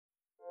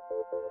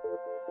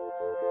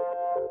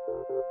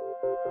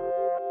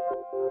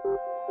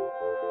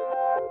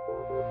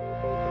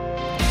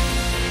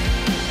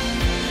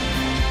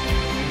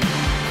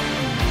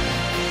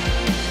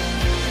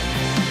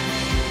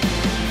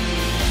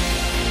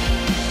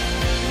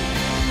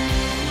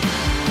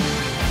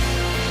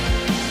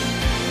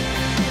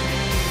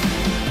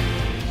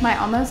My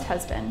almost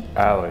husband.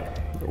 Allie,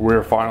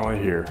 we're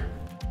finally here.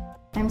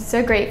 I'm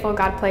so grateful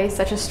God placed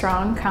such a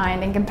strong,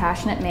 kind, and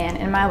compassionate man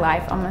in my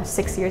life almost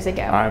 6 years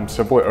ago. I am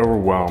simply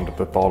overwhelmed at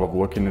the thought of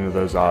looking into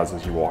those eyes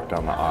as you walk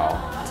down the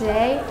aisle.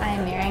 Today, I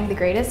am marrying the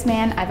greatest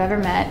man I've ever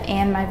met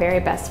and my very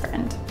best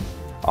friend.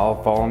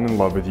 I've fallen in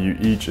love with you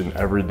each and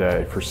every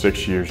day for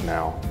 6 years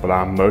now, but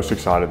I'm most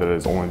excited that it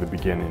is only the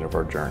beginning of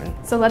our journey.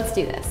 So let's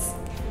do this.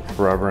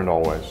 Forever and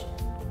always,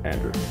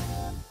 Andrew.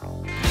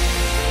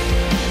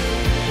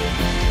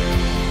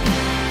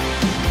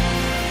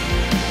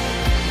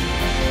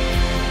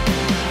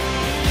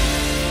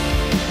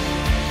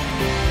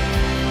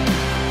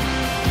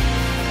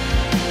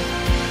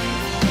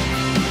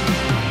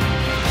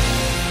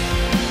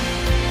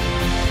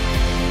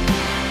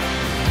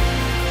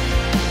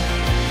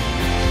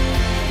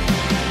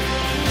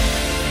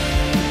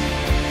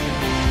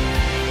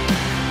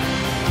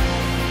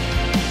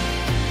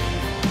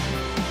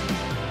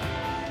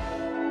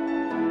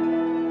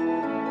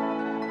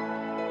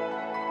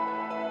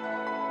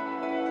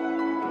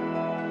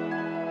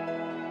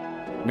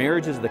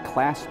 Marriage is the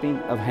clasping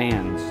of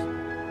hands,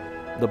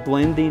 the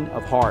blending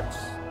of hearts,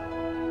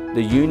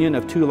 the union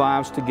of two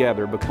lives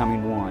together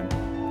becoming one.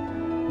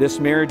 This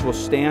marriage will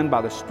stand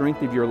by the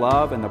strength of your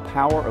love and the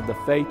power of the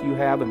faith you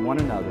have in one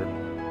another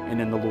and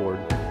in the Lord.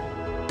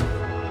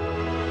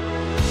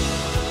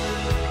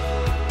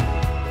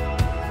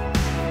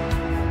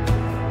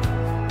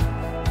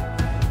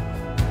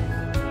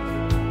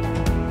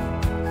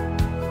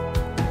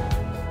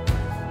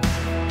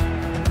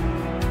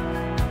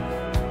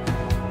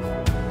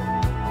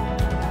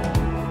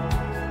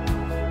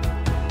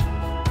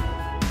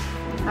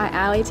 I,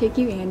 Allie, take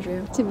you,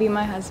 Andrew, to be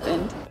my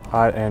husband.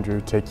 I,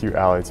 Andrew, take you,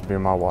 Allie, to be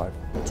my wife.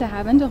 To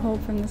have and to hold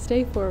from this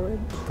day forward.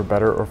 For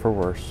better or for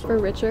worse. For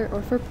richer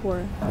or for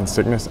poor. In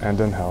sickness and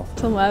in health.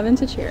 To love and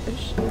to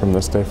cherish. From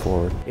this day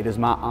forward. It is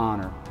my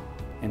honor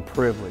and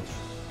privilege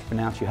to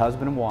pronounce you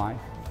husband and wife.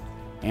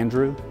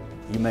 Andrew,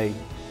 you may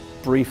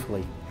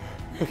briefly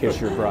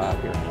kiss your bride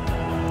here.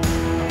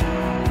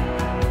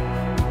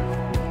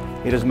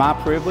 It is my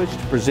privilege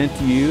to present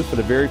to you for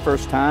the very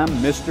first time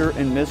Mr.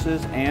 and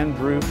Mrs.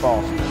 Andrew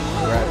Foster.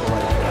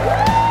 Congratulations.